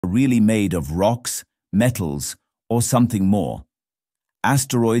really made of rocks, metals, or something more.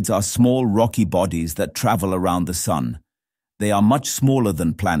 Asteroids are small rocky bodies that travel around the Sun. They are much smaller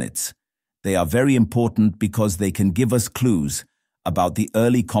than planets. They are very important because they can give us clues about the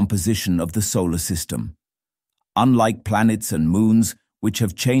early composition of the solar system. Unlike planets and moons, which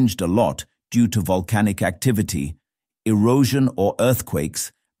have changed a lot due to volcanic activity, erosion, or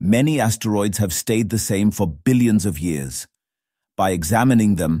earthquakes, many asteroids have stayed the same for billions of years. By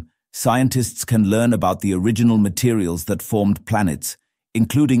examining them, scientists can learn about the original materials that formed planets,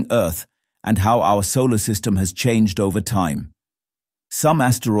 including Earth, and how our solar system has changed over time. Some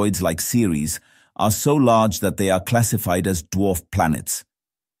asteroids, like Ceres, are so large that they are classified as dwarf planets.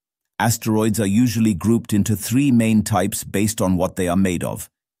 Asteroids are usually grouped into three main types based on what they are made of: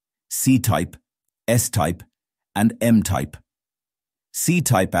 C-type, S-type, and M-type.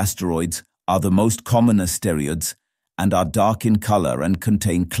 C-type asteroids are the most common asteroids and are dark in color and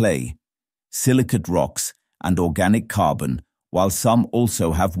contain clay, silicate rocks, and organic carbon, while some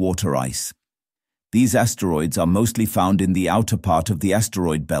also have water ice. These asteroids are mostly found in the outer part of the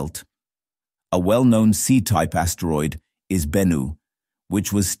asteroid belt. A well-known C-type asteroid is Bennu,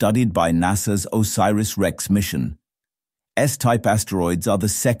 which was studied by NASA's OSIRIS-REx mission. S-type asteroids are the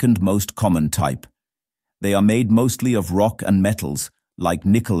second most common type. They are made mostly of rock and metals, like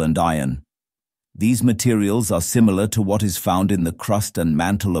nickel and iron. These materials are similar to what is found in the crust and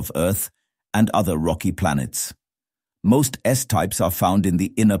mantle of Earth and other rocky planets. Most S-types are found in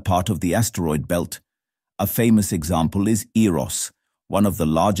the inner part of the asteroid belt. A famous example is Eros, one of the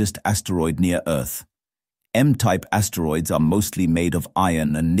largest asteroids near Earth. M-type asteroids are mostly made of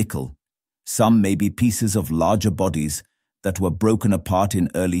iron and nickel. Some may be pieces of larger bodies that were broken apart in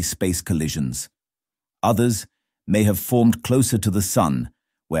early space collisions. Others may have formed closer to the Sun,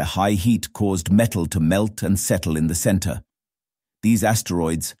 where high heat caused metal to melt and settle in the center. These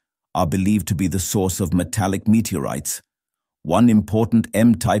asteroids are believed to be the source of metallic meteorites. One important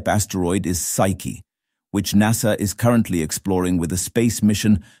M-type asteroid is Psyche, which NASA is currently exploring with a space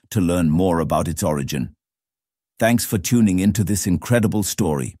mission to learn more about its origin. Thanks for tuning into this incredible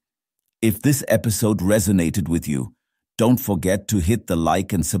story. If this episode resonated with you, don't forget to hit the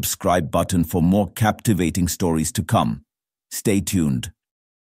like and subscribe button for more captivating stories to come. Stay tuned.